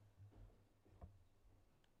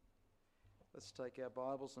Let's take our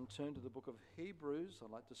Bibles and turn to the book of Hebrews.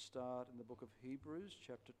 I'd like to start in the book of Hebrews,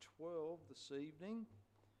 chapter 12 this evening.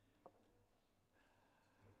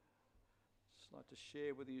 I'd like to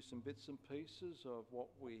share with you some bits and pieces of what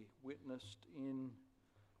we witnessed in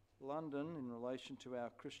London in relation to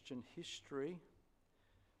our Christian history,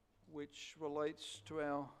 which relates to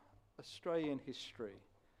our Australian history.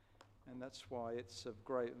 And that's why it's of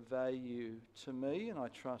great value to me, and I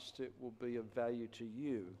trust it will be of value to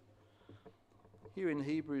you. Here in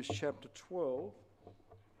Hebrews chapter 12,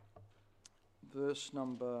 verse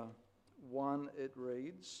number 1, it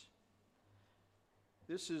reads,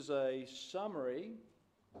 this is a summary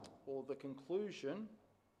or the conclusion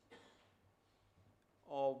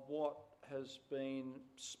of what has been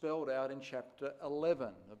spelled out in chapter 11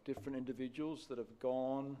 of different individuals that have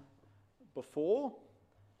gone before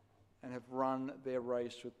and have run their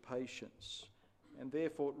race with patience. And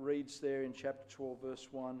therefore it reads there in chapter 12, verse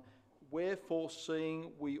 1, wherefore,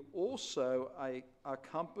 seeing we also are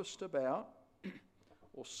compassed about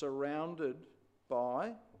or surrounded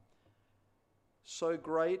by so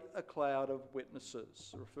great a cloud of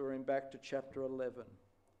witnesses, referring back to chapter 11.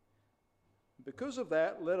 Because of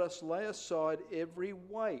that, let us lay aside every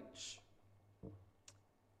weight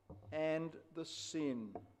and the sin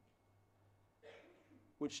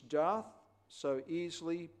which doth so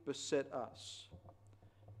easily beset us.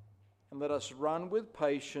 And let us run with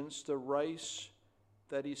patience the race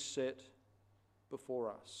that is set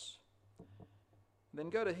before us. Then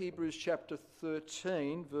go to Hebrews chapter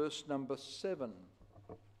 13, verse number 7.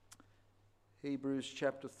 Hebrews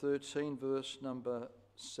chapter 13, verse number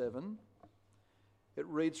 7. It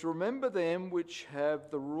reads, remember them which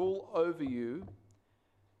have the rule over you,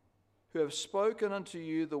 who have spoken unto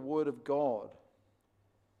you the word of God,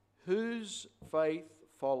 whose faith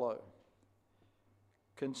follow,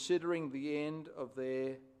 considering the end of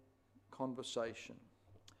their conversation.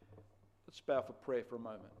 Let's bow for prayer for a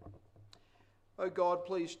moment. Oh God,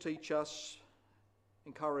 please teach us,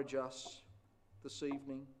 encourage us this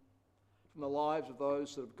evening from the lives of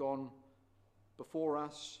those that have gone before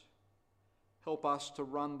us. Help us to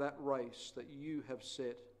run that race that you have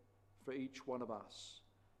set for each one of us.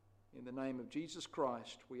 In the name of Jesus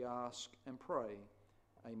Christ, we ask and pray.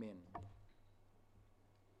 Amen.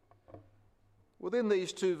 Within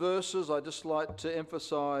these two verses, I'd just like to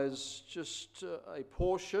emphasize just a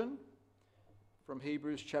portion from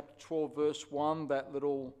Hebrews chapter 12, verse 1, that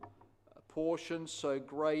little portion, so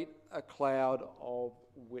great a cloud of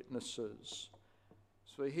witnesses.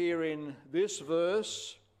 So here in this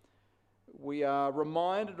verse, we are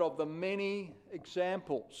reminded of the many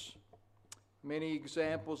examples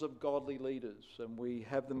of godly leaders, and we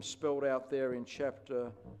have them spelled out there in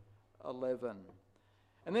chapter 11.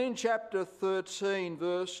 And then in chapter 13,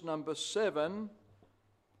 verse number 7,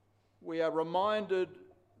 we are reminded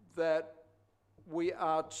that we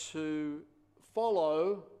are to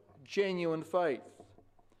follow genuine faith.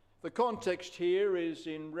 The context here is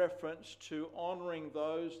in reference to honouring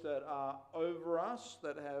those that are over us,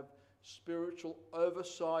 that have spiritual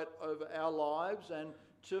oversight over our lives, and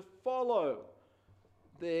to follow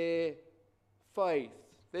their faith,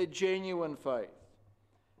 their genuine faith.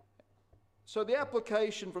 So the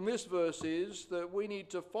application from this verse is that we need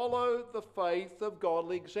to follow the faith of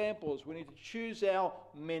godly examples. We need to choose our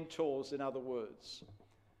mentors, in other words.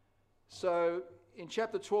 So in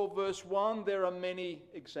chapter 12, verse 1, there are many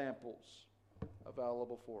examples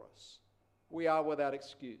available for us. We are without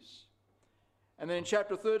excuse. And then in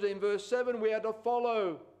chapter 13, verse 7, we are to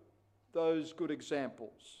follow those good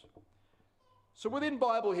examples. So within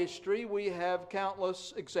Bible history, we have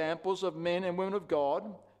countless examples of men and women of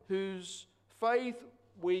God whose faith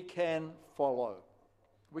we can follow.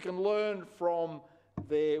 We can learn from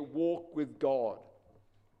their walk with God.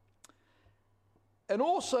 And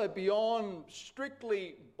also beyond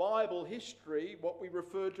strictly Bible history, what we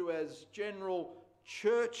refer to as general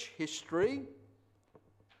church history,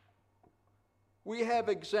 we have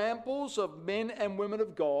examples of men and women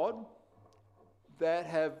of God that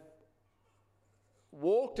have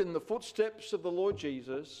walked in the footsteps of the Lord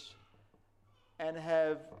Jesus and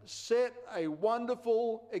have set a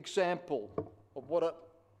wonderful example of what it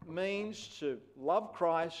means to love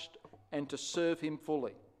Christ and to serve him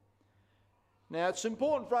fully. Now, it's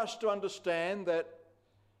important for us to understand that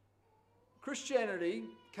Christianity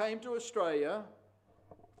came to Australia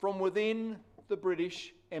from within the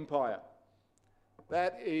British Empire.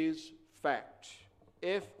 That is fact.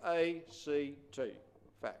 F-A-C-T,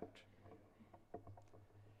 fact.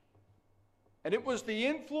 And it was the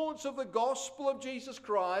influence of the gospel of Jesus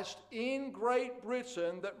Christ in Great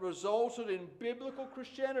Britain that resulted in biblical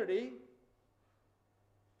Christianity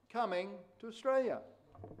coming to Australia.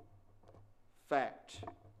 Fact.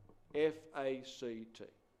 F-A-C-T.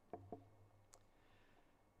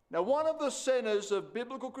 Now, one of the centres of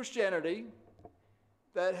biblical Christianity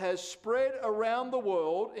that has spread around the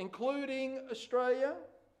world, including Australia,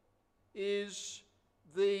 is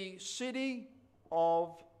the City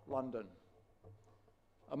of London.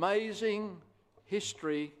 Amazing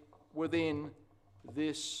history within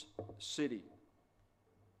this city.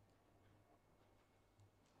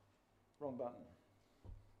 Wrong button.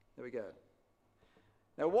 There we go.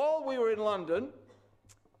 Now, while we were in London,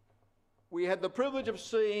 we had the privilege of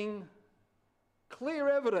seeing clear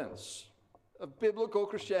evidence of biblical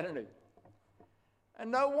Christianity.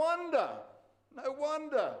 And no wonder,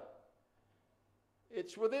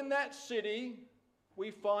 it's within that city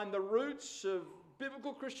we find the roots of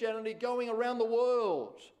biblical Christianity going around the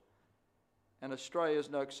world. And Australia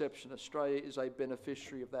is no exception. Australia is a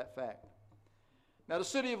beneficiary of that fact. Now, the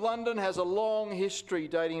City of London has a long history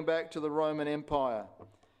dating back to the Roman Empire.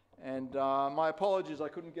 And my apologies, I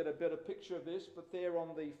couldn't get a better picture of this, but there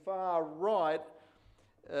on the far right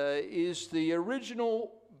is the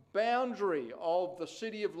original boundary of the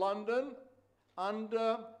City of London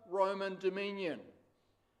under Roman dominion,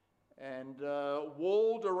 and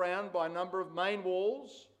walled around by a number of main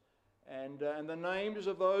walls, and the names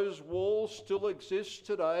of those walls still exist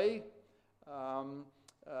today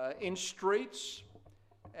in streets,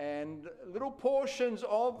 and little portions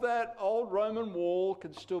of that old Roman wall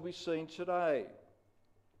can still be seen today.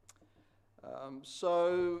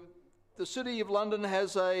 So the City of London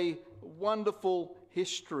has a wonderful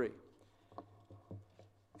history.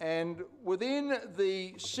 And within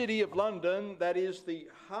the City of London, that is the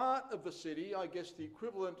heart of the city, I guess the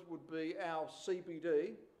equivalent would be our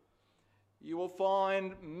CBD, you will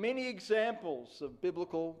find many examples of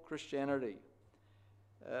biblical Christianity.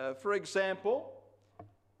 For example,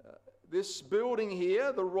 this building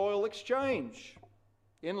here, the Royal Exchange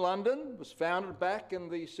in London, was founded back in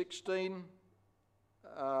the 16th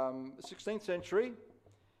century,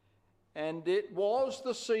 and it was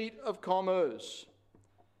the seat of commerce.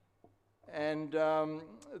 And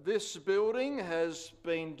this building has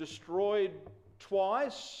been destroyed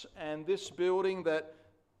twice, and this building that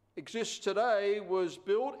exists today was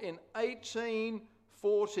built in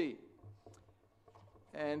 1840,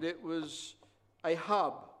 and it was a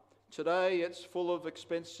hub. Today it's full of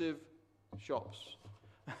expensive shops.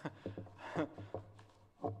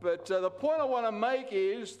 But the point I want to make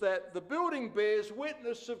is that the building bears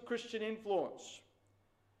witness of Christian influence,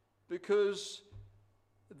 because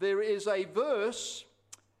there is a verse,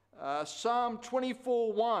 Psalm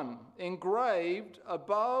 24:1, engraved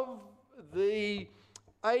above the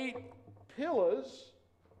 8 pillars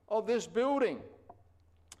of this building.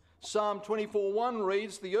 Psalm 24:1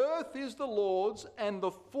 reads, "The earth is the Lord's and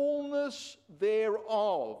the fullness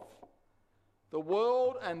thereof, the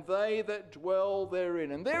world and they that dwell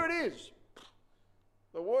therein." And there it is,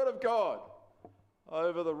 the Word of God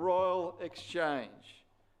over the Royal Exchange.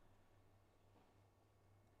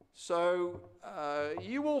 So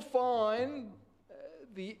you will find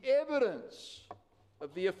the evidence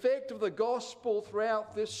of the effect of the gospel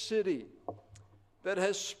throughout this city that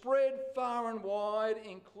has spread far and wide,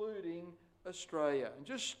 including Australia. And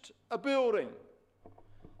just a building.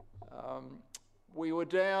 We were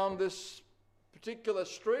down this particular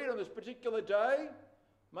street on this particular day,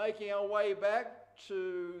 making our way back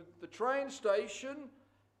to the train station,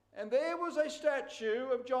 and there was a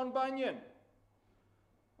statue of John Bunyan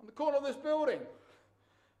on the corner of this building.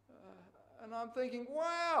 And I'm thinking,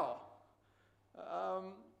 wow,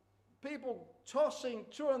 people tossing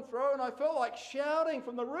to and fro, and I felt like shouting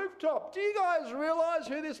from the rooftop, "Do you guys realise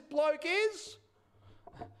who this bloke is?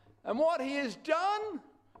 And what he has done?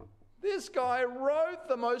 This guy wrote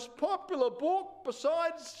the most popular book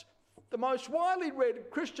besides the most widely read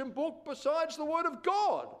Christian book besides the Word of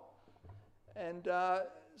God." And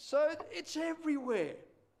so it's everywhere.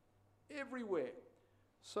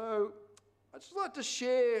 So I'd just like to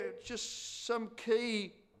share just some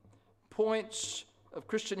key points of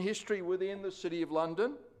Christian history within the City of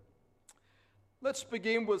London. Let's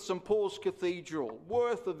begin with St Paul's Cathedral,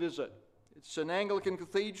 worth a visit. It's an Anglican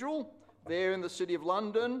cathedral there in the City of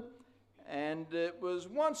London, and it was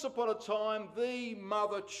once upon a time the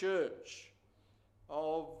mother church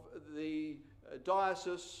of the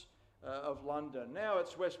Diocese of London. Now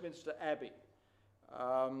it's Westminster Abbey.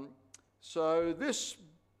 So this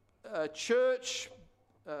church,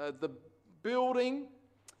 the buildings,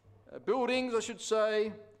 I should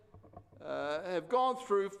say, have gone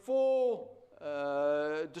through 4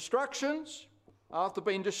 destructions after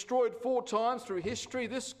being destroyed 4 times through history.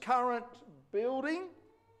 This current building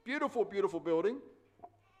Beautiful, beautiful building.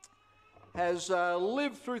 Has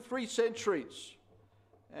lived through 3 centuries,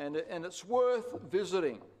 and it's worth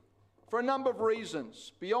visiting for a number of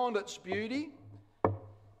reasons. Beyond its beauty,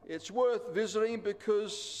 it's worth visiting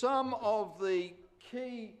because some of the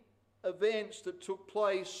key events that took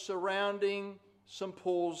place surrounding St.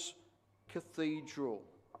 Paul's Cathedral.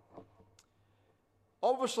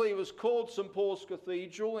 Obviously, it was called St. Paul's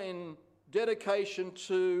Cathedral in dedication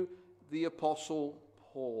to the Apostle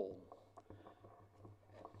Paul.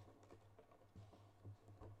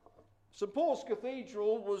 St. Paul's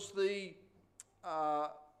Cathedral was the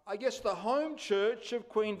home church of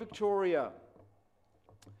Queen Victoria.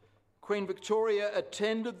 Queen Victoria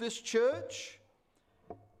attended this church.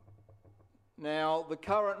 Now, the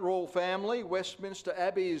current royal family, Westminster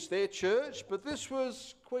Abbey, is their church, but this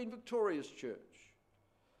was Queen Victoria's church.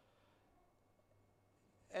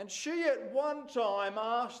 And she at one time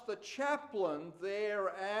asked the chaplain there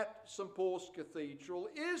at St. Paul's Cathedral,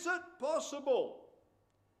 is it possible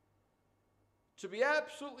to be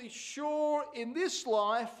absolutely sure in this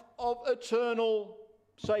life of eternal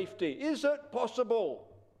safety? Is it possible?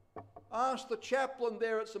 Asked the chaplain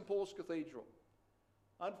there at St. Paul's Cathedral.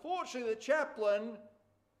 Unfortunately, the chaplain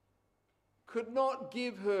could not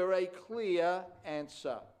give her a clear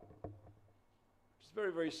answer. It's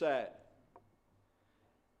very, very sad.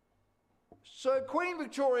 So Queen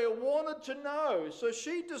Victoria wanted to know, so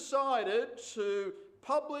she decided to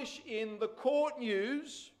publish in the Court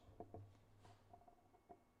News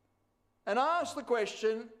and ask the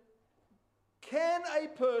question, can a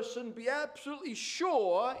person be absolutely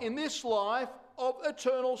sure in this life of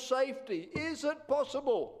eternal safety? Is it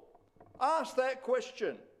possible? Ask that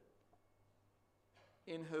question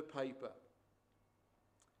in her paper.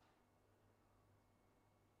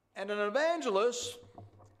 And an evangelist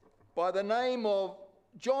by the name of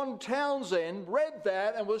John Townsend read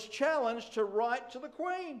that and was challenged to write to the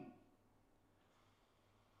Queen.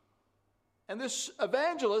 And this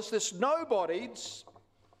evangelist, this nobody,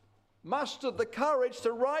 mustered the courage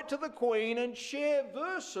to write to the Queen and share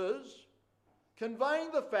verses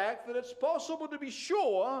conveying the fact that it's possible to be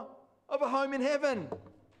sure of a home in heaven.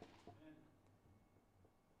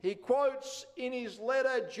 He quotes in his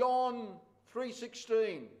letter John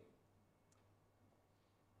 3:16,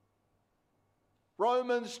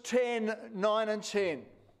 Romans 10:9 and 10.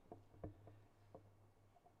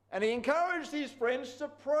 And he encouraged his friends to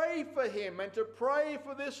pray for him and to pray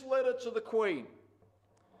for this letter to the Queen.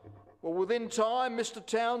 Well, within time, Mr.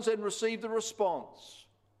 Townsend received a response.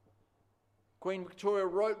 Queen Victoria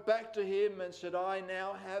wrote back to him and said, I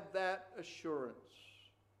now have that assurance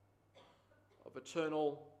of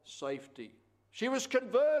eternal safety. She was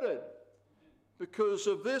converted because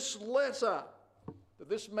of this letter that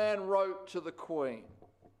this man wrote to the Queen.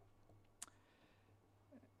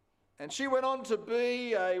 And she went on to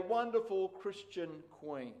be a wonderful Christian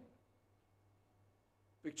queen.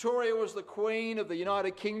 Victoria was the Queen of the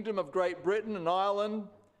United Kingdom of Great Britain and Ireland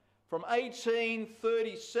from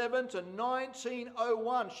 1837 to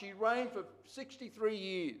 1901. She reigned for 63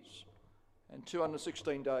 years and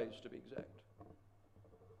 216 days to be exact.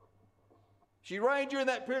 She reigned during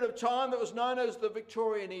that period of time that was known as the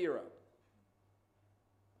Victorian era.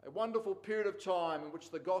 A wonderful period of time in which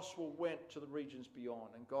the gospel went to the regions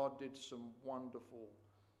beyond, and God did some wonderful,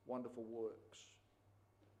 wonderful works.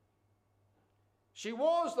 She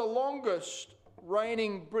was the longest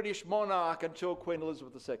reigning British monarch until Queen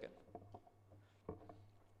Elizabeth II.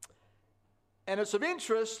 And it's of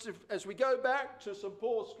interest, as we go back to St.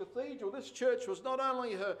 Paul's Cathedral, this church was not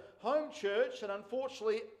only her home church, and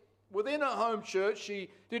unfortunately within her home church she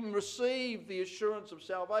didn't receive the assurance of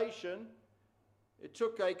salvation. It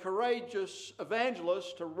took a courageous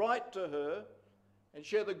evangelist to write to her and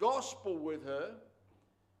share the gospel with her.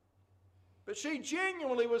 But she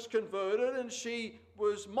genuinely was converted, and she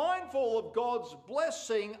was mindful of God's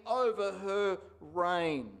blessing over her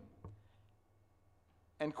reign.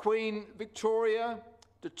 And Queen Victoria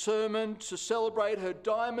determined to celebrate her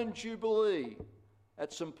Diamond Jubilee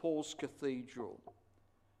at St. Paul's Cathedral.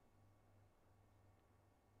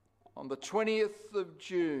 On the 20th of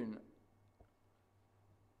June,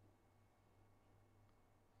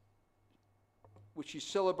 which she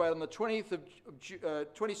celebrated on the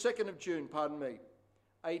 22nd of June,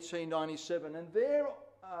 1897. And there,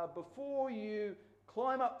 before you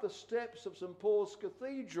climb up the steps of St. Paul's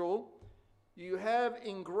Cathedral, you have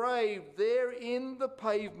engraved there in the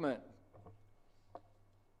pavement,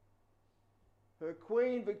 her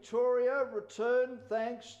Queen Victoria returned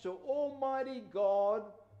thanks to Almighty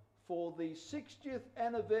God for the 60th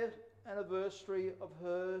anniversary of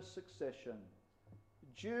her succession,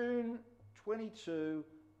 June 22,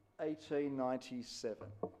 1897.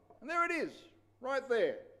 And there it is, right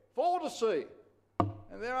there, for all to see.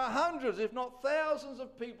 And there are hundreds, if not thousands,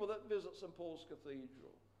 of people that visit St. Paul's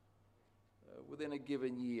Cathedral within a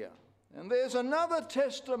given year. And there's another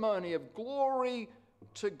testimony of glory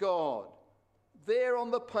to God there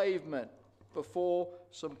on the pavement before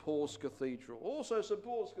St. Paul's Cathedral. Also, St.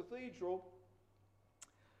 Paul's Cathedral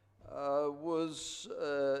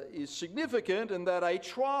is significant in that a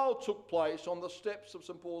trial took place on the steps of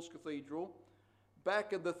St. Paul's Cathedral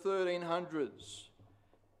back in the 1300s.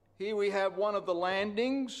 Here we have one of the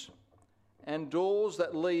landings and doors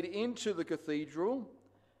that lead into the cathedral,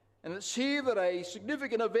 and it's here that a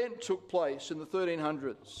significant event took place in the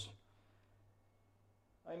 1300s.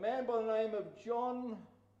 A man by the name of John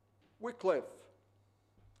Wycliffe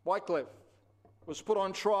was put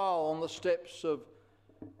on trial on the steps of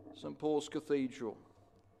St. Paul's Cathedral.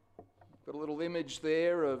 Got a little image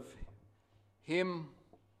there of him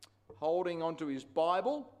holding onto his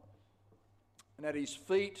Bible, and at his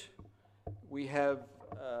feet we have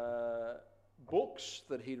books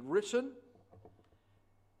that he'd written.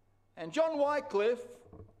 And John Wycliffe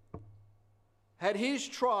had his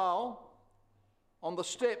trial on the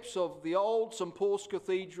steps of the old St. Paul's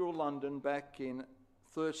Cathedral, London, back in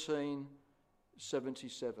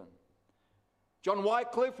 1377. John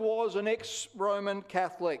Wycliffe was an ex-Roman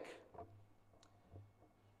Catholic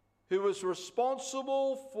who was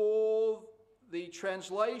responsible for the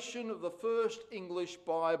translation of the first English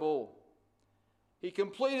Bible. He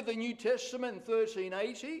completed the New Testament in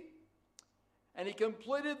 1380, and he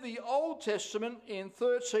completed the Old Testament in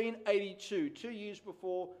 1382, 2 years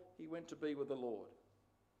before he went to be with the Lord.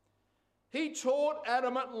 He taught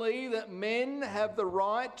adamantly that men have the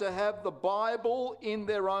right to have the Bible in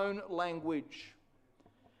their own language.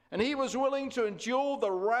 And he was willing to endure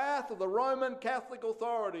the wrath of the Roman Catholic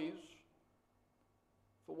authorities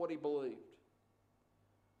for what he believed.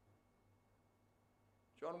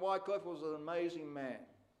 John Wycliffe was an amazing man.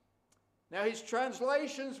 Now, his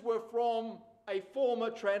translations were from a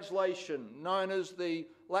former translation known as the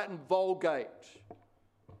Latin Vulgate,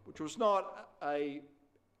 which was not an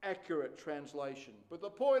accurate translation. But the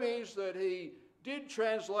point is that he did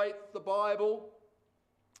translate the Bible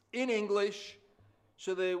in English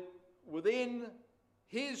so that within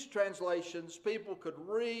his translations people could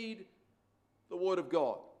read the Word of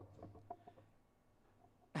God.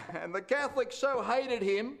 And the Catholics so hated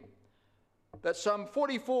him that some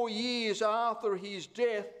 44 years after his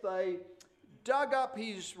death, they dug up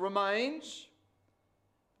his remains,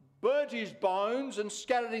 burnt his bones, and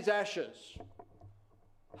scattered his ashes.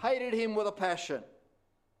 Hated him with a passion.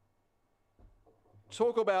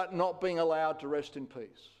 Talk about not being allowed to rest in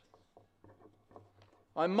peace.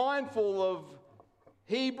 I'm mindful of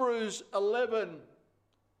Hebrews 11,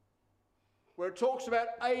 where it talks about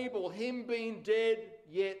Abel, him being dead,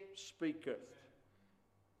 yet speaketh.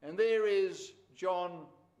 And there is John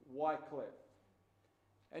Wycliffe.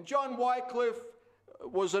 And John Wycliffe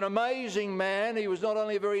was an amazing man. He was not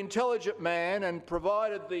only a very intelligent man and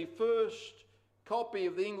provided the first copy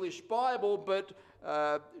of the English Bible, but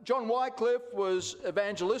John Wycliffe was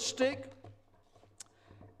evangelistic,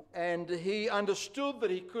 and he understood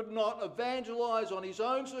that he could not evangelize on his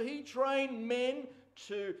own, so he trained men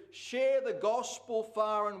to share the gospel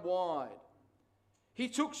far and wide. He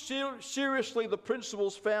took seriously the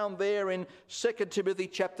principles found there in 2 Timothy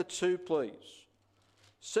chapter 2, please.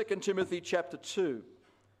 2 Timothy chapter 2,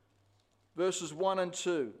 verses 1 and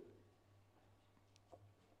 2.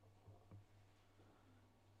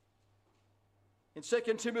 In 2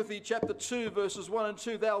 Timothy chapter 2, verses 1 and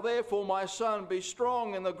 2, Thou therefore, my son, be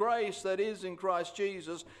strong in the grace that is in Christ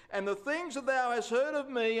Jesus, and the things that thou hast heard of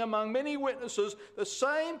me among many witnesses, the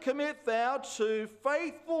same commit thou to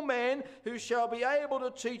faithful men who shall be able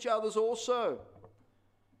to teach others also.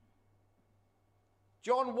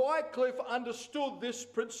 John Wycliffe understood this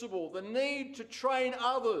principle, the need to train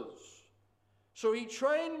others. So he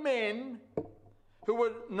trained men who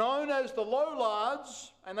were known as the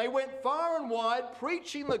Lollards, and they went far and wide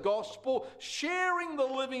preaching the gospel, sharing the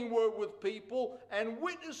living word with people, and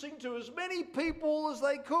witnessing to as many people as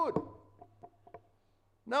they could.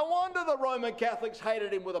 No wonder the Roman Catholics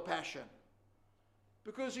hated him with a passion,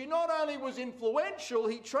 because he not only was influential,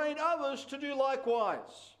 he trained others to do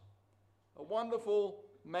likewise. A wonderful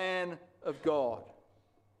man of God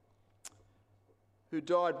who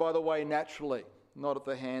died, by the way, naturally, not at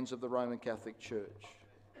the hands of the Roman Catholic Church.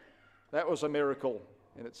 That was a miracle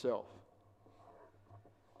in itself.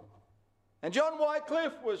 And John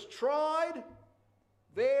Wycliffe was tried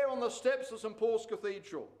there on the steps of St. Paul's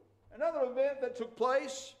Cathedral. Another event that took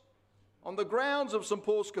place on the grounds of St.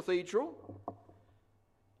 Paul's Cathedral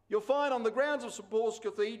you'll find on the grounds of St Paul's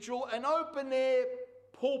Cathedral an open-air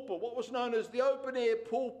pulpit, what was known as the open-air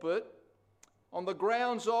pulpit, on the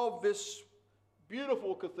grounds of this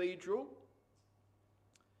beautiful cathedral.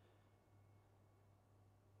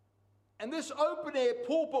 And this open-air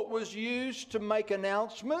pulpit was used to make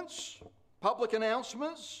announcements, public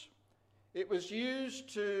announcements. It was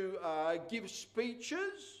used to give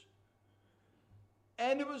speeches.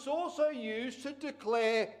 And it was also used to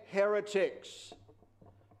declare heretics,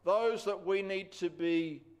 those that we need to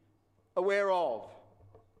be aware of.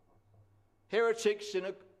 Heretics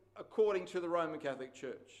according to the Roman Catholic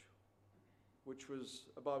Church, which was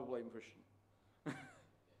a Bible-believing Christian.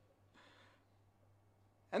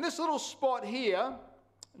 And this little spot here,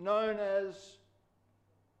 known as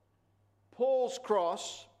Paul's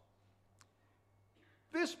Cross,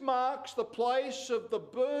 this marks the place of the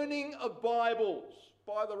burning of Bibles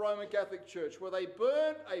by the Roman Catholic Church, where they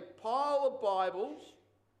burnt a pile of Bibles.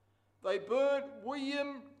 They burnt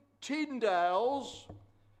William Tyndale's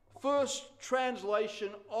first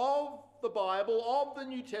translation of the Bible, of the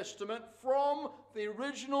New Testament, from the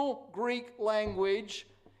original Greek language.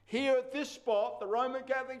 Here at this spot, the Roman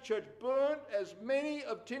Catholic Church burnt as many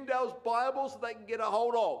of Tyndale's Bibles that they can get a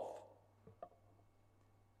hold of.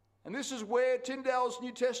 And this is where Tyndale's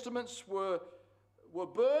New Testaments were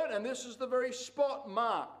burnt, and this is the very spot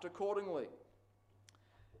marked accordingly.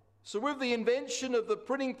 So with the invention of the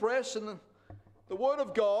printing press, and the Word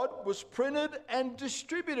of God was printed and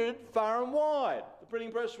distributed far and wide. The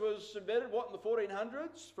printing press was invented, in the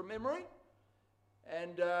 1400s, from memory?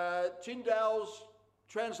 And Tyndale's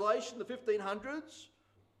translation, the 1500s.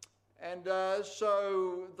 And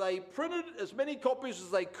so they printed as many copies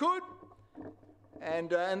as they could.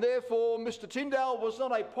 And therefore, Mr. Tyndale was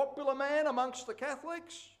not a popular man amongst the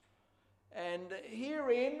Catholics. And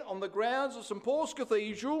herein, on the grounds of St Paul's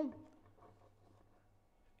Cathedral,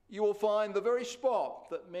 you will find the very spot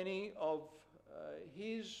that many of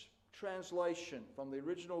his translation from the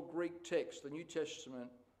original Greek text, the New Testament,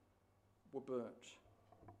 were burnt.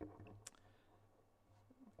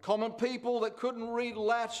 Common people that couldn't read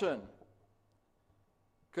Latin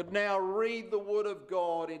could now read the Word of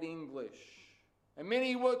God in English. And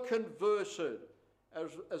many were converted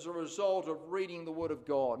as a result of reading the Word of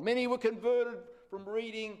God. Many were converted from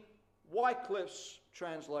reading Wycliffe's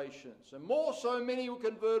translations. And more so, many were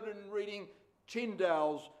converted in reading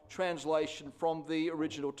Tyndale's translation from the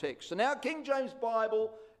original text. And our King James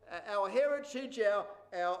Bible, our heritage,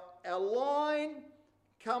 our line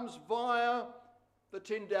comes via the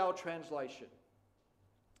Tyndale translation.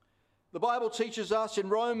 The Bible teaches us in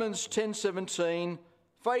Romans 10:17,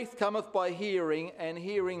 faith cometh by hearing, and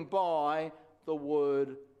hearing by the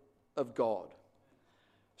word of God.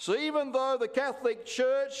 So even though the Catholic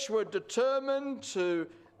Church were determined to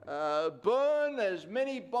burn as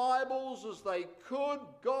many Bibles as they could,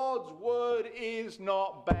 God's word is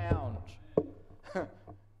not bound.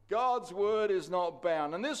 God's word is not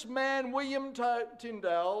bound. And this man, William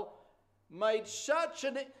Tyndale, made such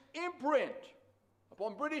an imprint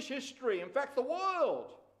upon British history, in fact the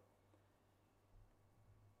world.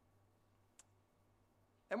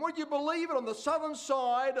 And would you believe it, on the southern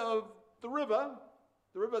side of the river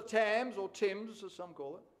Thames, or Thames as some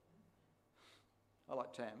call it, I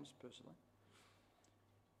like Thames personally,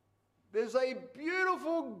 there's a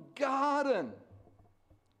beautiful garden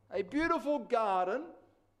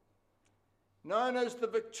known as the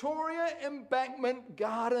Victoria Embankment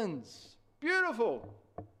Gardens. Beautiful.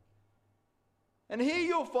 And here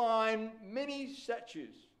you'll find many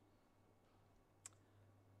statues.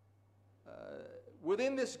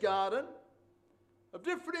 Within this garden of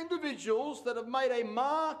different individuals that have made a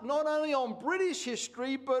mark not only on British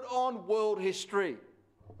history but on world history.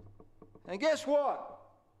 And guess what?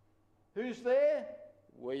 Who's there?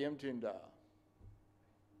 William Tyndale.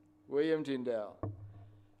 William Tyndale.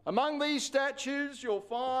 Among these statues you'll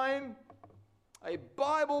find a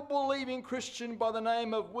Bible-believing Christian by the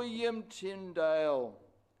name of William Tyndale.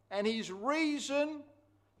 And his reason,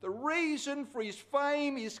 the reason for his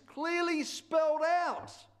fame, is clearly spelled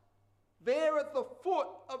out there at the foot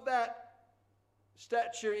of that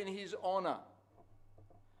statue in his honour.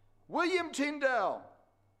 William Tyndale,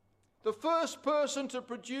 the first person to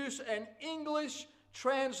produce an English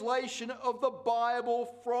translation of the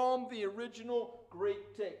Bible from the original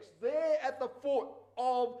Greek text. There at the foot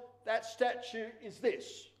of that statue is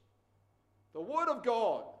this, the Word of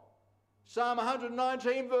God. Psalm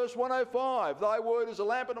 119 verse 105, thy word is a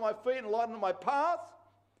lamp unto my feet and a light unto my path,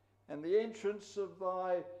 and the entrance of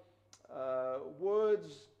thy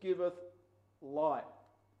words giveth light.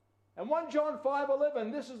 And 1 John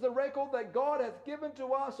 5:11, this is the record that God hath given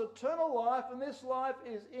to us eternal life, and this life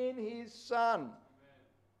is in his Son. Amen.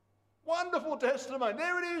 Wonderful testimony.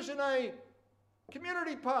 There it is in a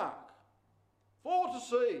community park, for all to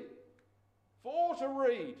see, for all to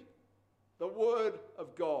read the Word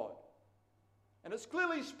of God. And it's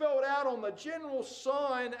clearly spelled out on the general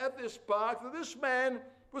sign at this park that this man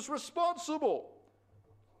was responsible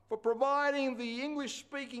for providing the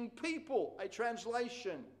English-speaking people a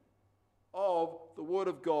translation of the Word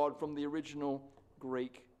of God from the original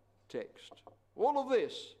Greek text. All of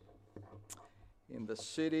this in the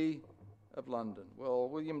city of London. Well,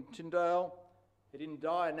 William Tyndale, he didn't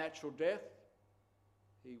die a natural death.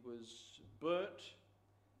 He was burnt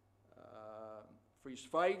for his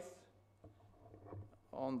faith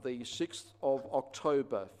on the 6th of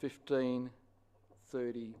October,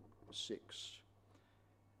 1536.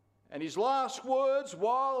 And his last words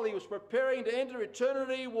while he was preparing to enter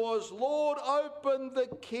eternity was, "Lord, open the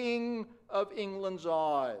King of England's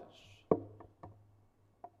eyes,"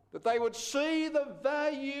 that they would see the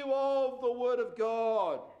value of the Word of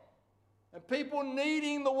God and people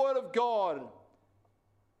needing the Word of God.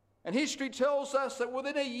 And history tells us that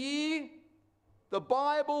within a year, the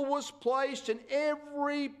Bible was placed in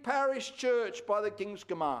every parish church by the King's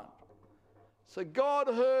command. So God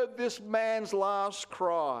heard this man's last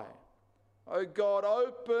cry. Oh God,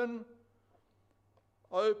 open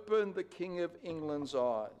the King of England's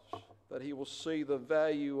eyes, that he will see the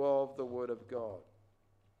value of the Word of God.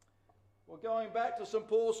 Well, going back to St.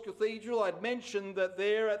 Paul's Cathedral, I'd mentioned that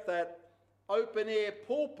there at that open-air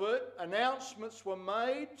pulpit, announcements were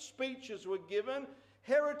made, speeches were given,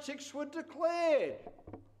 heretics were declared.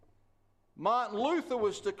 Martin Luther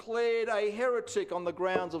was declared a heretic on the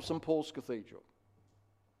grounds of St. Paul's Cathedral.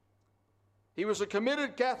 He was a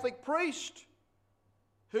committed Catholic priest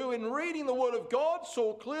who, in reading the Word of God,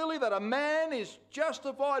 saw clearly that a man is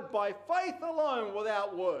justified by faith alone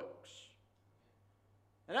without works.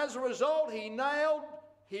 And as a result, he nailed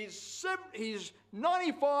his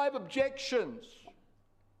 95 objections,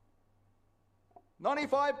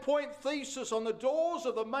 95-point thesis on the doors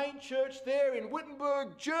of the main church there in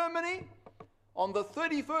Wittenberg, Germany, on the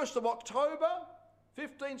 31st of October,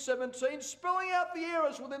 1517, spelling out the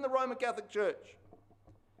errors within the Roman Catholic Church.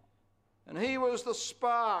 And he was the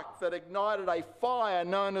spark that ignited a fire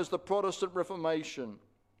known as the Protestant Reformation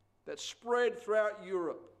that spread throughout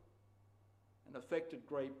Europe and affected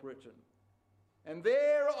Great Britain. And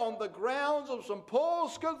there on the grounds of St.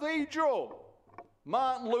 Paul's Cathedral,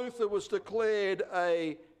 Martin Luther was declared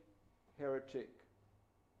a heretic.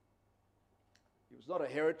 He was not a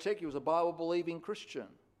heretic, he was a Bible-believing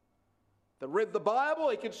Christian that read the Bible.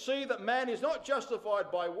 He could see that man is not justified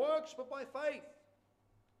by works but by faith.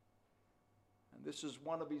 And this is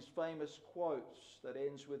one of his famous quotes that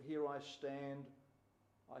ends with, "Here I stand,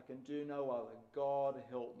 I can do no other. God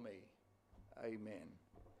help me." Amen.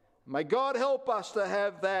 May God help us to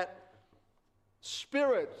have that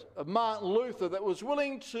spirit of Martin Luther that was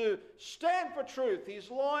willing to stand for truth. His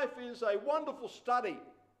life is a wonderful study.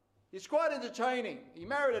 He's quite entertaining. He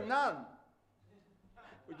married a nun.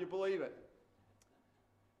 Would you believe it?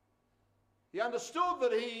 He understood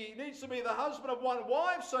that he needs to be the husband of one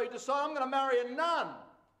wife, so he decided, I'm going to marry a nun.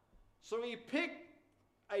 So he picked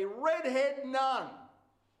a redhead nun,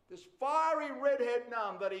 this fiery redhead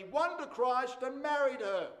nun that he won to Christ and married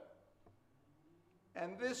her.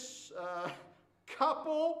 And this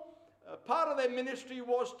couple, part of their ministry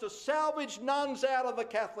was to salvage nuns out of the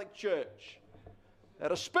Catholic Church. They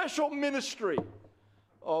had a special ministry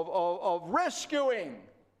of rescuing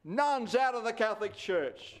nuns out of the Catholic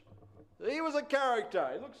Church. He was a character.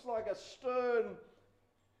 He looks like a stern,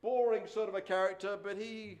 boring sort of a character, but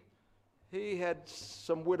he had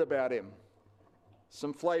some wit about him,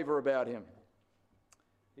 some flavour about him.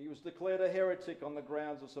 He was declared a heretic on the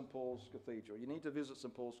grounds of St. Paul's Cathedral. You need to visit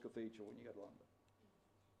St. Paul's Cathedral when you go to London.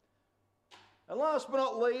 And last but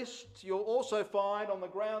not least, you'll also find on the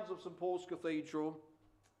grounds of St. Paul's Cathedral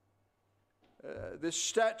this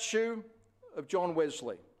statue of John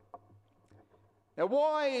Wesley. Now,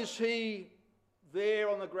 why is he there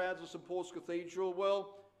on the grounds of St. Paul's Cathedral?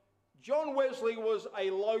 Well, John Wesley was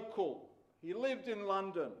a local. He lived in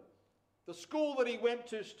London. The school that he went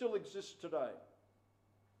to still exists today.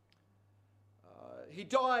 He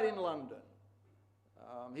died in London.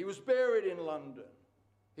 He was buried in London.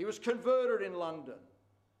 He was converted in London.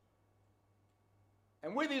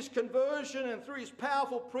 And with his conversion and through his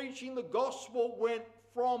powerful preaching, the gospel went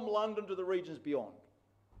from London to the regions beyond.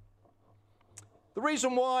 The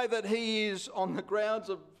reason why that he is on the grounds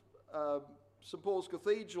of St. Paul's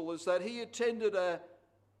Cathedral is that he attended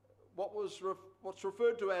what was what's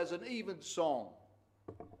referred to as an evensong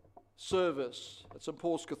service at St.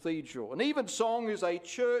 Paul's Cathedral. An evensong is a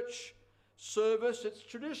church service. It's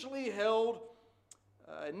traditionally held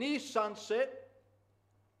near sunset,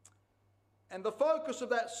 and the focus of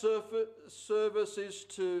that service is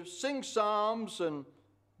to sing psalms and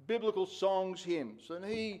biblical songs, hymns. And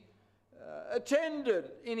he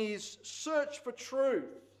attended in his search for truth.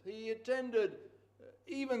 He attended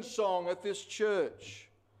evensong at this church.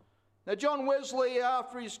 Now, John Wesley,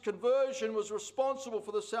 after his conversion, was responsible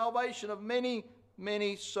for the salvation of many,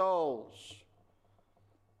 many souls.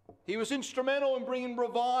 He was instrumental in bringing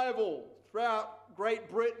revival throughout Great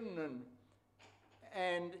Britain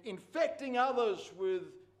and infecting others with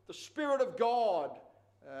the Spirit of God.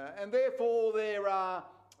 And therefore, there are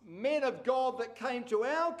men of God that came to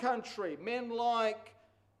our country, men like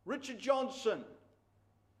Richard Johnson,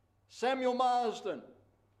 Samuel Marsden,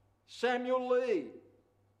 Samuel Lee,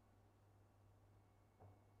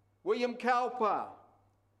 William Cowper.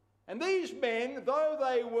 And these men, though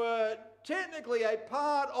they were technically a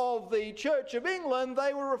part of the Church of England,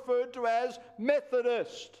 they were referred to as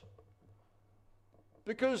Methodist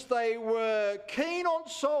because they were keen on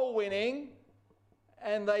soul winning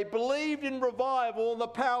and they believed in revival and the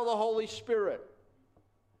power of the Holy Spirit.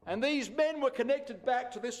 And these men were connected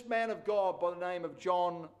back to this man of God by the name of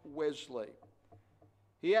John Wesley.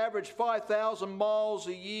 He averaged 5,000 miles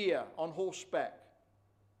a year on horseback.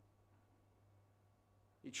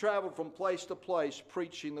 He travelled from place to place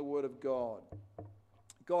preaching the Word of God.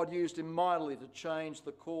 God used him mightily to change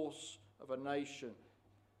the course of a nation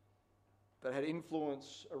that had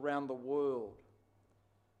influence around the world.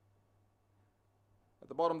 At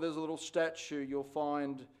the bottom there's a little statue. You'll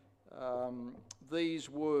find these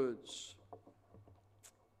words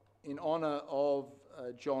in honour of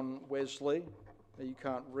John Wesley. Now, you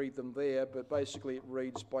can't read them there, but basically it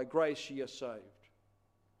reads, "By grace ye are saved."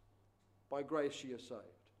 By grace ye are saved.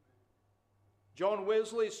 John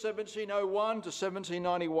Wesley, 1701 to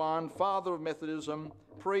 1791, father of Methodism,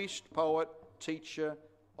 priest, poet, teacher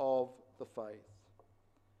of the faith.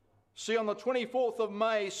 See, on the 24th of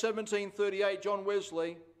May, 1738, John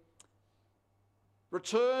Wesley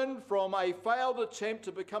returned from a failed attempt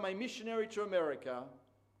to become a missionary to America,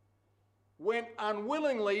 went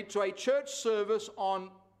unwillingly to a church service on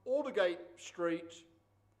Aldersgate Street,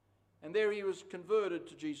 and there he was converted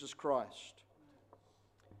to Jesus Christ.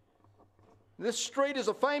 This street is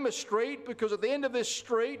a famous street because at the end of this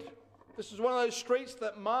street, this is one of those streets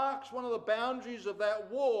that marks one of the boundaries of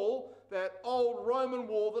that wall, that old Roman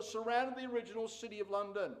wall that surrounded the original city of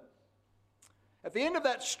London. At the end of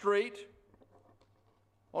that street,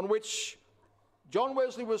 on which John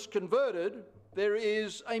Wesley was converted, there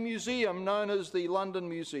is a museum known as the London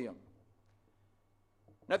Museum.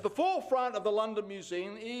 And at the forefront of the London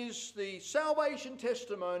Museum is the salvation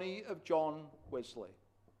testimony of John Wesley.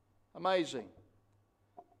 Amazing.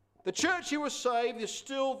 The church he was saved is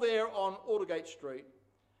still there on Aldersgate Street.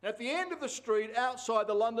 And at the end of the street, outside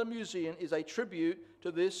the London Museum, is a tribute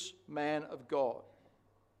to this man of God.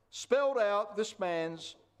 Spelled out this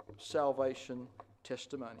man's salvation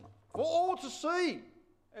testimony for all to see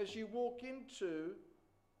as you walk into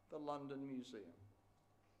the London Museum.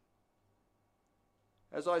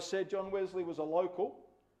 As I said, John Wesley was a local,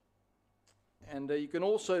 and you can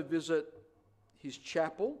also visit his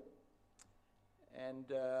chapel, and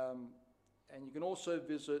you can also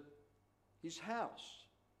visit his house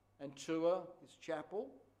and tour his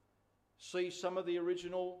chapel, see some of the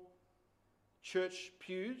original church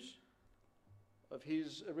pews of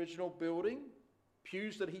his original building,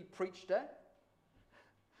 pews that he preached at.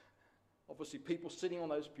 Obviously, people sitting on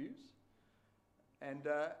those pews. And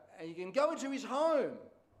you can go into his home,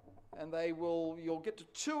 and you'll get to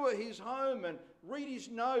tour his home and read his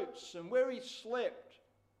notes and where he slept.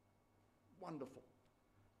 Wonderful,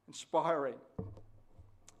 inspiring.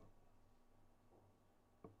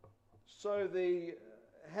 So the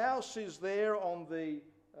house is there on the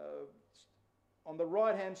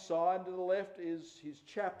right-hand side. To the left is his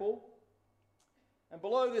chapel, and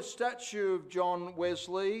below this statue of John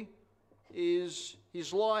Wesley is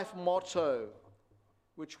his life motto,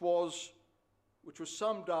 which was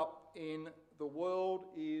summed up in "The world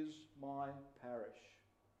is my parish."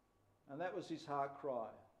 And that was his heart cry.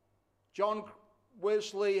 John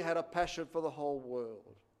Wesley had a passion for the whole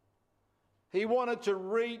world. He wanted to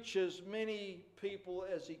reach as many people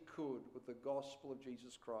as he could with the gospel of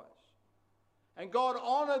Jesus Christ. And God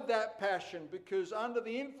honoured that passion because under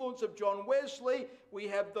the influence of John Wesley, we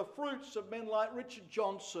have the fruits of men like Richard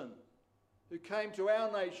Johnson, who came to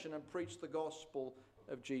our nation and preached the gospel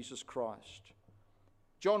of Jesus Christ.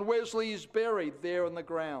 John Wesley is buried there in the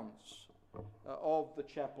grounds. of the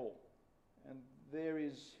chapel. And there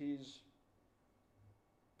is his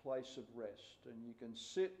place of rest. And you can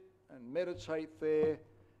sit and meditate there.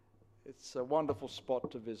 It's a wonderful spot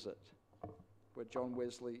to visit, where John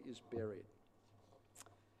Wesley is buried.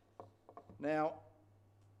 Now,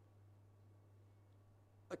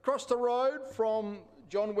 across the road from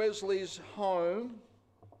John Wesley's home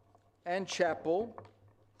and chapel,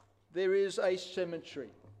 there is a cemetery.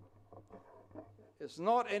 It's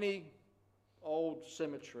not any old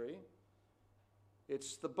cemetery.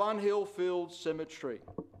 It's the Bunhill Fields Cemetery.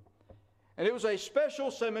 And it was a special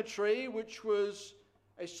cemetery, which was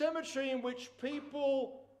a cemetery in which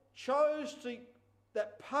people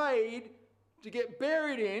that paid to get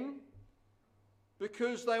buried in,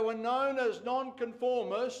 because they were known as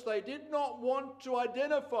nonconformists. They did not want to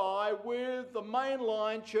identify with the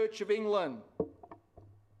mainline Church of England.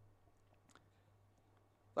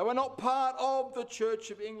 They were not part of the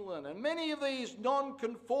Church of England. And many of these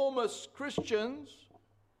nonconformist Christians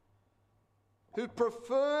who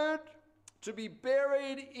preferred to be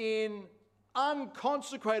buried in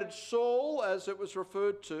unconsecrated soil, as it was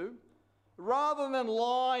referred to, rather than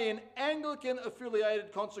lie in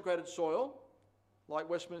Anglican-affiliated consecrated soil, like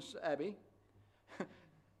Westminster Abbey,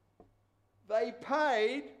 they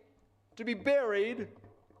paid to be buried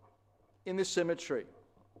in this cemetery.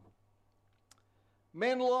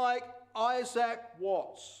 Men like Isaac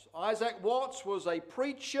Watts. Isaac Watts was a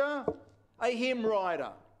preacher, a hymn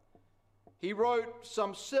writer. He wrote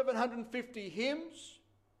some 750 hymns,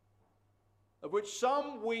 of which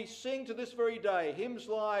some we sing to this very day. Hymns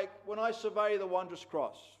like "When I Survey the Wondrous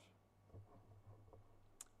Cross,"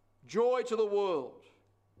 "Joy to the World,"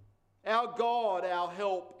 "Our God, Our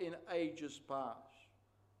Help in Ages Past."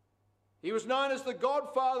 He was known as the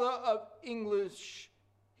godfather of English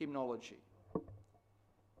hymnology.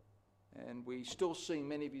 And we still sing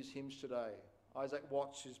many of his hymns today. Isaac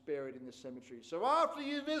Watts is buried in this cemetery. So after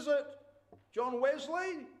you visit John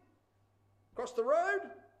Wesley, across the road,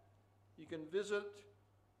 you can visit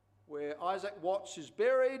where Isaac Watts is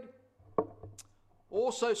buried.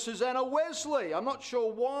 Also Susanna Wesley. I'm not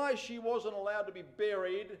sure why she wasn't allowed to be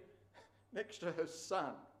buried next to her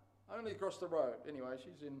son. Only across the road. Anyway,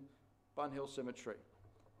 she's in Bunhill Cemetery.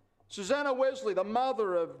 Susanna Wesley, the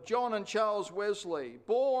mother of John and Charles Wesley,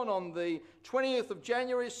 born on the 20th of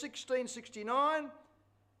January 1669.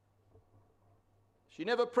 She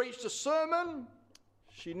never preached a sermon.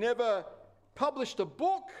 She never published a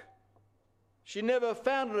book. She never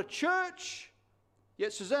founded a church.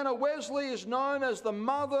 Yet Susanna Wesley is known as the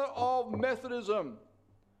mother of Methodism.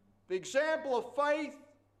 The example of faith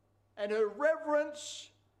and her reverence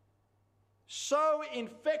so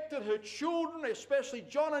infected her children, especially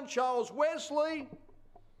John and Charles Wesley,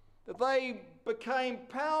 that they became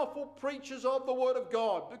powerful preachers of the Word of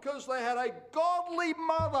God because they had a godly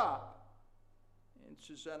mother in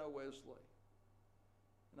Susanna Wesley.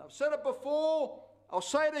 And I've said it before, I'll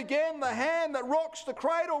say it again, the hand that rocks the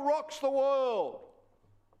cradle rocks the world.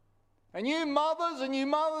 And you mothers and you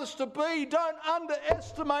mothers-to-be, don't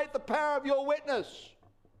underestimate the power of your witness.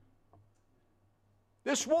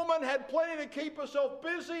 This woman had plenty to keep herself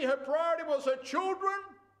busy. Her priority was her children,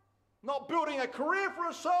 not building a career for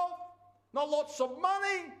herself, not lots of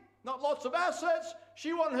money, not lots of assets.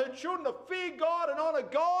 She wanted her children to fear God and honour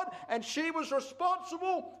God, and she was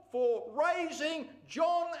responsible for raising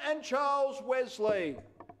John and Charles Wesley.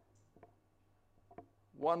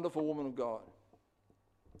 Wonderful woman of God.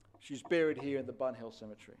 She's buried here in the Bunhill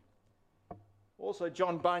Cemetery. Also,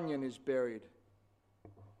 John Bunyan is buried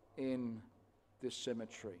in this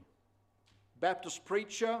cemetery. Baptist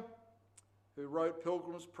preacher who wrote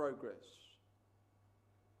Pilgrim's Progress.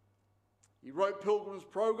 He wrote Pilgrim's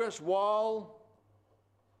Progress while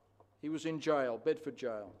he was in jail, Bedford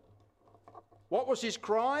Jail. What was his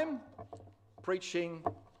crime? Preaching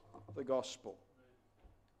the gospel.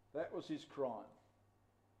 That was his crime.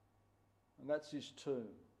 And that's his tomb.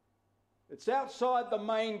 It's outside the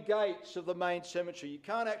main gates of the main cemetery. You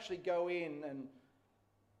can't actually go in and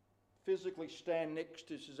physically stand next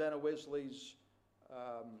to Susanna Wesley's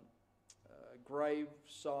grave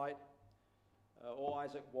site or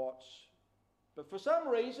Isaac Watts. But for some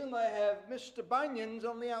reason they have Mr. Bunyan's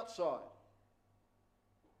on the outside.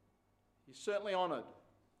 He's certainly honoured.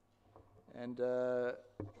 And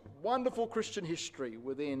wonderful Christian history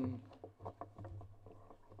within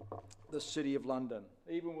the City of London,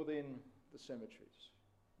 even within the cemeteries.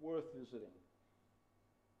 Worth visiting.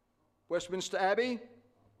 Westminster Abbey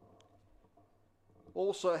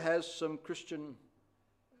also has some Christian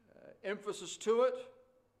emphasis to it.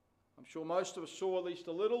 I'm sure most of us saw at least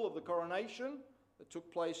a little of the coronation that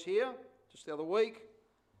took place here just the other week.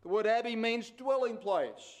 The word Abbey means dwelling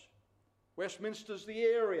place. Westminster's the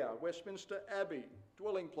area, Westminster Abbey,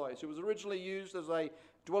 dwelling place. It was originally used as a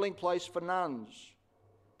dwelling place for nuns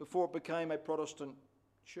before it became a Protestant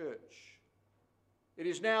church. It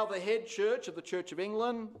is now the head church of the Church of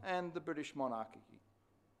England and the British monarchy.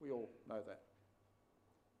 We all know that.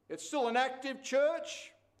 It's still an active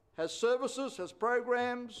church, has services, has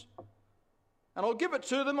programs, and I'll give it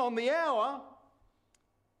to them on the hour.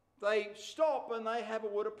 They stop and they have a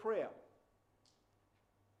word of prayer.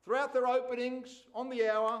 Throughout their openings, on the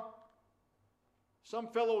hour, some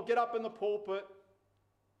fellow will get up in the pulpit,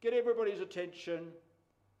 get everybody's attention,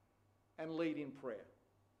 and lead in prayer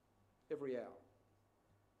every hour.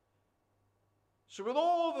 So with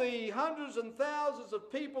all the hundreds and thousands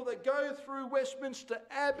of people that go through Westminster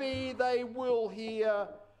Abbey, they will hear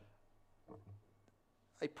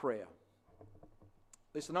a prayer.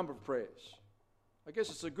 At least a number of prayers. I guess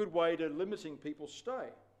it's a good way to limiting people's stay.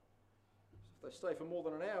 If they stay for more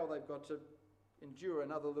than an hour, they've got to endure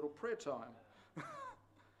another little prayer time.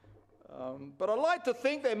 But I like to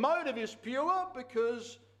think their motive is pure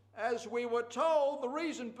because, as we were told, the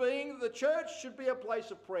reason being the church should be a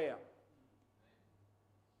place of prayer.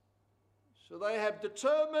 So they have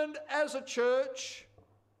determined as a church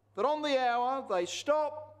that on the hour they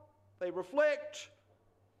stop, they reflect,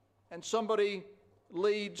 and somebody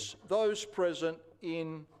leads those present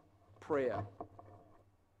in prayer.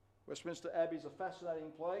 Westminster Abbey is a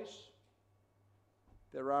fascinating place.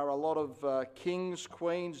 There are a lot of kings,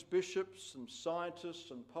 queens, bishops, and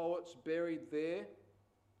scientists and poets buried there.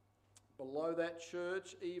 Below that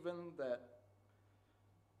church, even that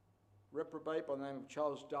reprobate by the name of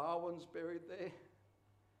Charles Darwin's buried there.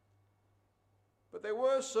 But there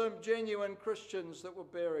were some genuine Christians that were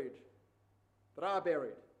buried, that are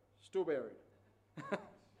buried, still buried,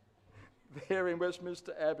 there in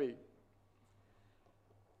Westminster Abbey.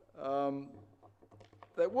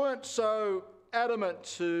 They weren't so adamant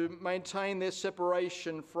to maintain their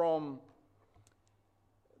separation from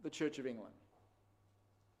the Church of England.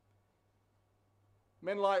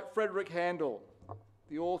 Men like Frederick Handel,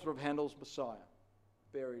 the author of Handel's Messiah,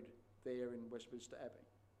 buried there in Westminster Abbey.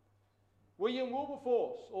 William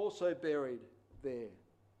Wilberforce, also buried there,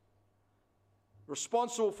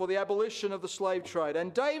 responsible for the abolition of the slave trade.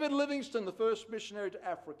 And David Livingstone, the first missionary to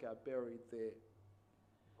Africa, buried there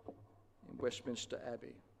in Westminster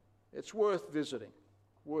Abbey. It's worth visiting,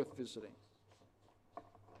 worth visiting.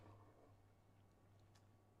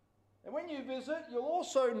 And when you visit, you'll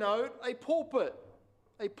also note a pulpit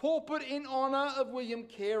in honour of William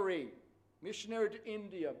Carey, missionary to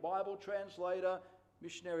India, Bible translator,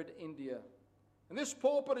 missionary to India. And this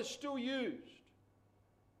pulpit is still used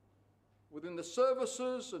within the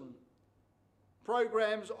services and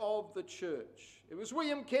programs of the church. It was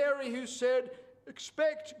William Carey who said,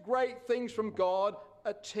 "Expect great things from God,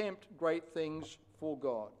 attempt great things for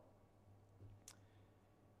God."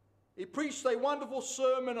 He preached a wonderful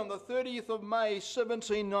sermon on the 30th of May,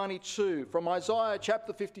 1792, from Isaiah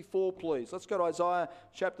chapter 54, please. Let's go to Isaiah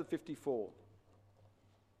chapter 54.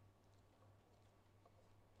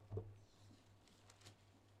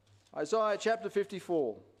 Isaiah chapter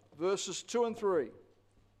 54, verses 2 and 3.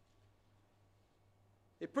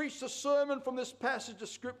 He preached a sermon from this passage of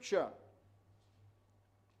Scripture.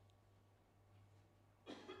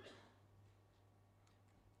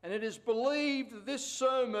 And it is believed that this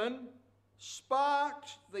sermon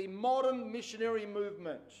sparked the modern missionary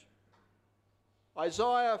movement.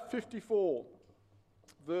 Isaiah 54,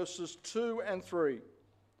 verses 2 and 3.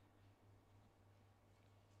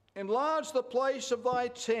 Enlarge the place of thy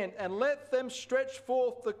tent, and let them stretch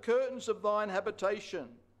forth the curtains of thine habitation.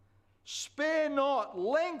 Spare not,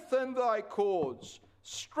 lengthen thy cords,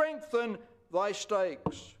 strengthen thy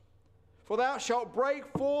stakes. For thou shalt break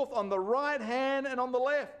forth on the right hand and on the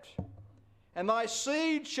left, and thy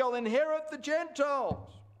seed shall inherit the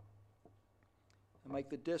Gentiles, and make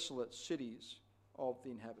the desolate cities of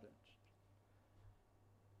the inhabitants.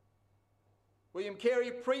 William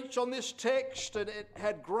Carey preached on this text, and it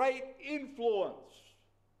had great influence.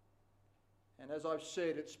 And as I've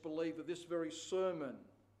said, it's believed that this very sermon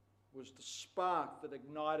was the spark that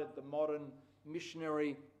ignited the modern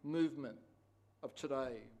missionary movement of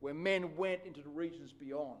today, where men went into the regions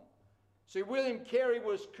beyond. See, William Carey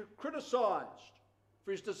was criticised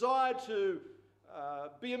for his desire to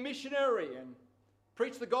be a missionary and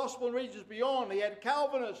preach the gospel in regions beyond. He had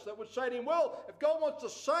Calvinists that would say to him, well, if God wants to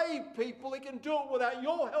save people, he can do it without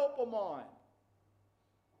your help or mine.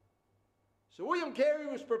 So William Carey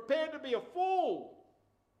was prepared to be a fool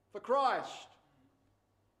for Christ.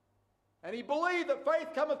 And he believed that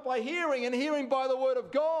faith cometh by hearing, and hearing by the word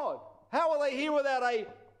of God. How will they hear without a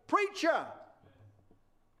preacher.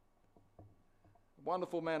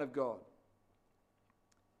 Wonderful man of God.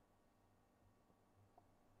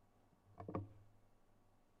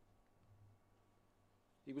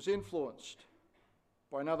 He was influenced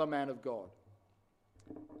by another man of God.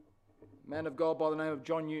 A man of God by the name of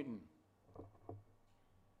John Newton.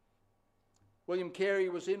 William Carey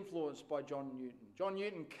was influenced by John Newton. John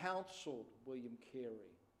Newton counselled William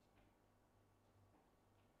Carey.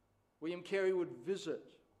 William Carey would visit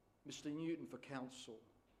Mr. Newton for counsel.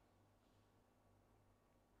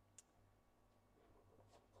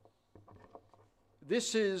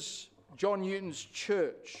 This is John Newton's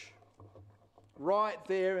church, right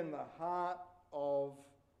there in the heart of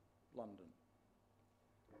London.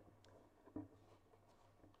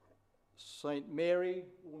 St. Mary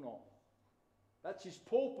Woolnoth. That's his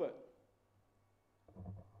pulpit. I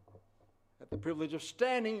have the privilege of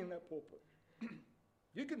standing in that pulpit.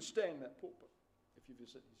 You can stand in that pulpit if you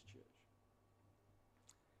visit his church.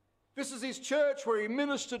 This is his church where he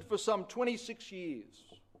ministered for some 26 years.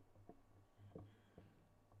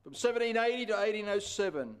 From 1780 to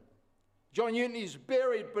 1807, John Newton is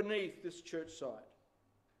buried beneath this church site.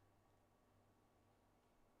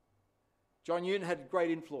 John Newton had great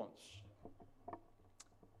influence.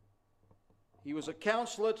 He was a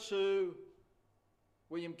counsellor to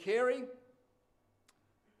William Carey.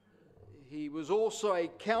 He was also a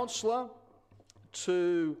counsellor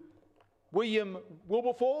to William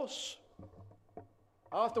Wilberforce.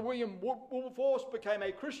 After William Wilberforce became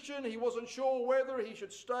a Christian, he wasn't sure whether he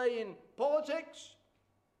should stay in politics.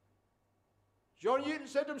 John Newton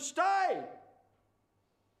said to him, stay.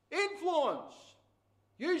 Influence.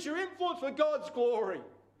 Use your influence for God's glory.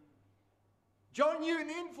 John Newton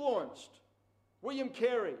influenced William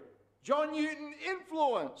Carey. John Newton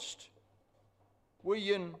influenced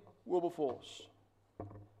William Wilberforce.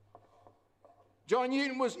 John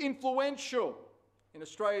Newton was influential in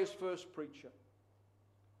Australia's first preacher.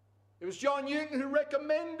 It was John Newton who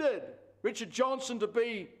recommended Richard Johnson to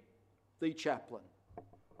be the chaplain.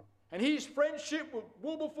 And his friendship with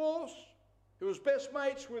Wilberforce, who was best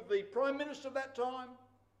mates with the Prime Minister of that time,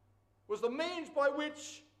 was the means by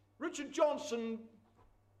which Richard Johnson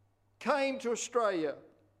came to Australia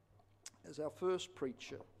as our first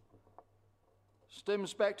preacher.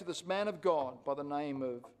 Stems back to this man of God by the name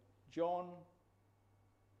of John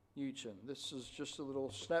Newton. This is just a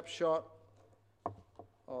little snapshot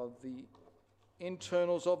of the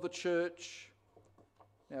internals of the church.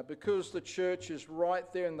 Now, because the church is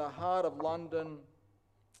right there in the heart of London,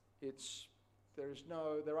 there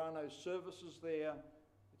are no services there.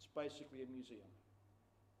 It's basically a museum,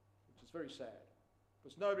 which is very sad,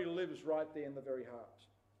 because nobody lives right there in the very heart.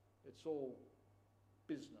 It's all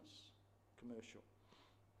business, commercial.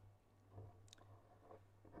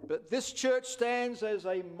 But this church stands as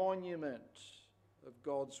a monument of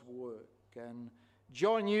God's work, and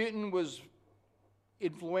John Newton was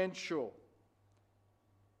influential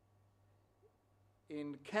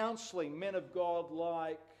in counselling men of God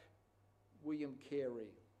like William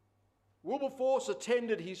Carey. Wilberforce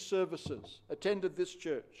attended his services, attended this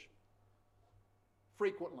church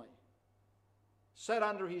frequently, sat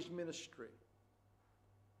under his ministry.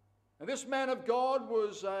 And this man of God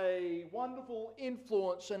was a wonderful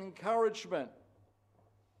influence and encouragement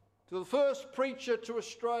to the first preacher to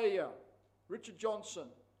Australia, Richard Johnson.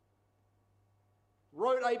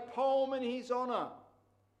 Wrote a poem in his honour,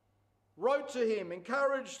 wrote to him,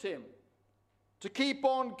 encouraged him to keep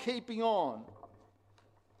on keeping on.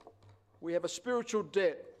 We have a spiritual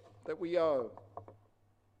debt that we owe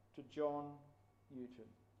to John Newton.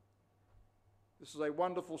 This is a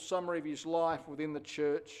wonderful summary of his life within the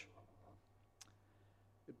church.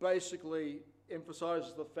 It basically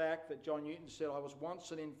emphasises the fact that John Newton said, I was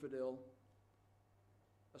once an infidel,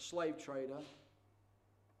 a slave trader,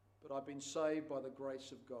 but I've been saved by the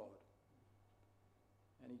grace of God.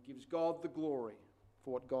 And he gives God the glory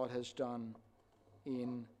for what God has done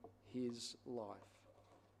in his life.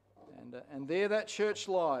 And there that church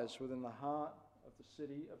lies within the heart of the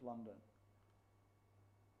city of London.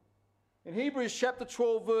 In Hebrews chapter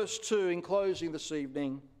 12 verse 2, in closing this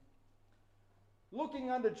evening,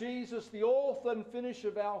 looking unto Jesus, the author and finisher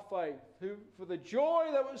of our faith, who for the joy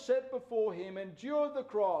that was set before him endured the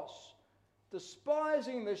cross,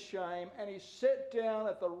 despising the shame, and is set down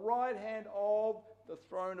at the right hand of the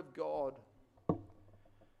throne of God.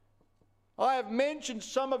 I have mentioned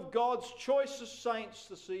some of God's choicest saints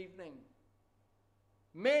this evening.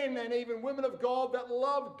 Men and even women of God that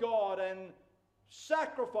loved God and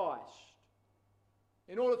sacrificed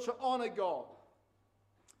in order to honour God.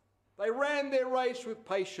 They ran their race with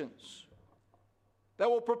patience. They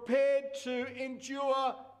were prepared to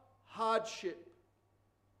endure hardship.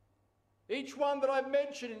 Each one that I've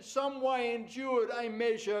mentioned in some way endured a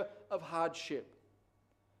measure of hardship.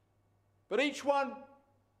 But each one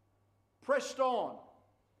pressed on,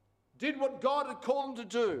 did what God had called them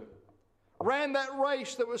to do, ran that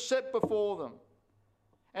race that was set before them.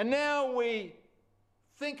 And now we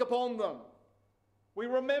think upon them. We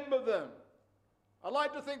remember them. I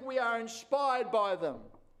like to think we are inspired by them.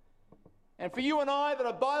 And for you and I that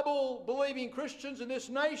are Bible-believing Christians in this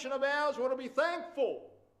nation of ours, we want to be thankful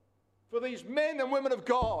for these men and women of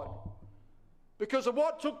God because of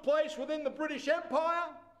what took place within the British Empire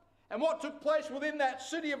and what took place within that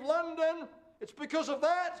city of London. It's because of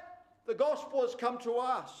that the gospel has come to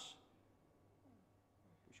us.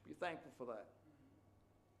 We should be thankful for that.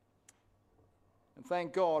 And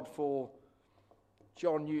thank God for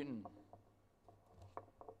John Newton,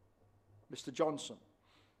 Mr. Johnson,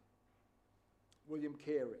 William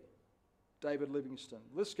Carey, David Livingstone.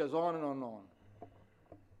 The list goes on and on and on.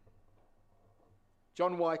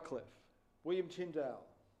 John Wycliffe, William Tyndale.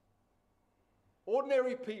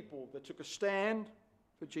 Ordinary people that took a stand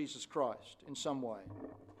for Jesus Christ in some way.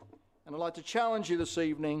 And I'd like to challenge you this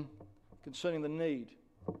evening concerning the need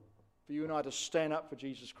for you and I to stand up for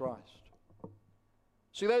Jesus Christ.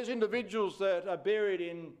 See, those individuals that are buried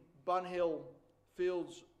in Bunhill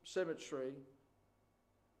Fields Cemetery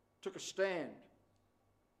took a stand.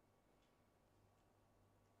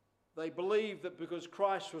 They believed that because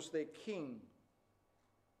Christ was their king,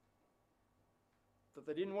 that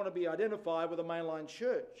they didn't want to be identified with a mainline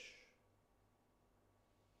church.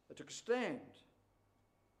 They took a stand.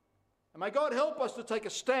 And may God help us to take a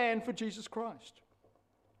stand for Jesus Christ.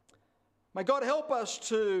 May God help us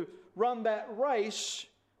to run that race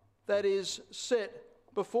that is set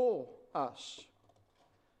before us.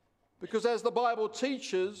 Because as the Bible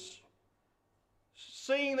teaches,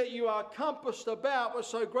 seeing that you are compassed about with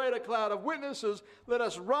so great a cloud of witnesses, let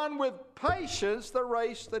us run with patience the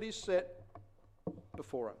race that is set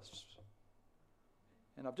before us.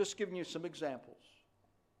 And I've just given you some examples.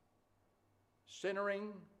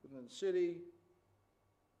 Centering within the city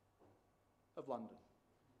of London.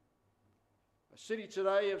 A city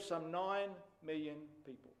today of some 9 million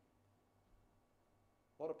people.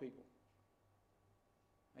 A lot of people.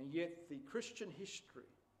 And yet the Christian history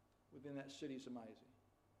within that city is amazing.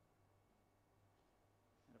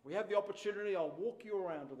 And if we have the opportunity, I'll walk you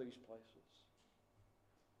around to these places.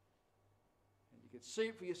 And you can see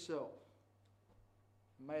it for yourself.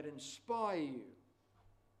 May it inspire you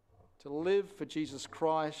to live for Jesus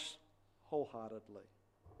Christ wholeheartedly.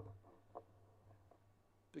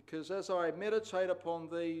 Because as I meditate upon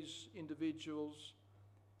these individuals,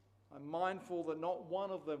 I'm mindful that not one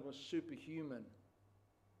of them was superhuman.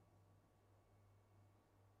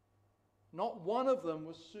 Not one of them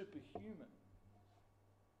was superhuman.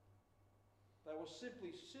 They were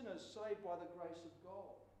simply sinners saved by the grace of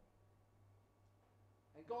God.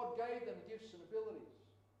 And God gave them gifts and abilities.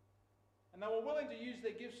 And they were willing to use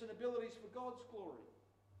their gifts and abilities for God's glory.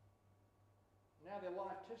 Now their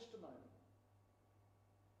life testimony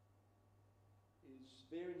is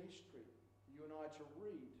there in history for you and I to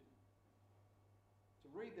read. To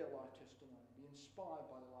read their life testimony, be inspired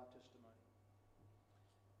by their life testimony.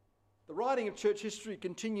 The writing of church history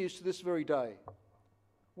continues to this very day.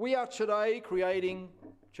 We are today creating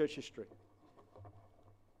church history.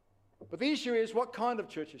 But the issue is, what kind of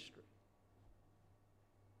church history?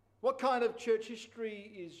 What kind of church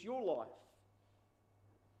history is your life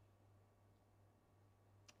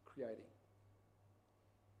creating?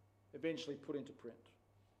 Eventually put into print.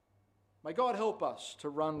 May God help us to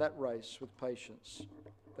run that race with patience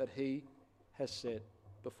that He has set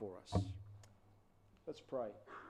before us. Let's pray.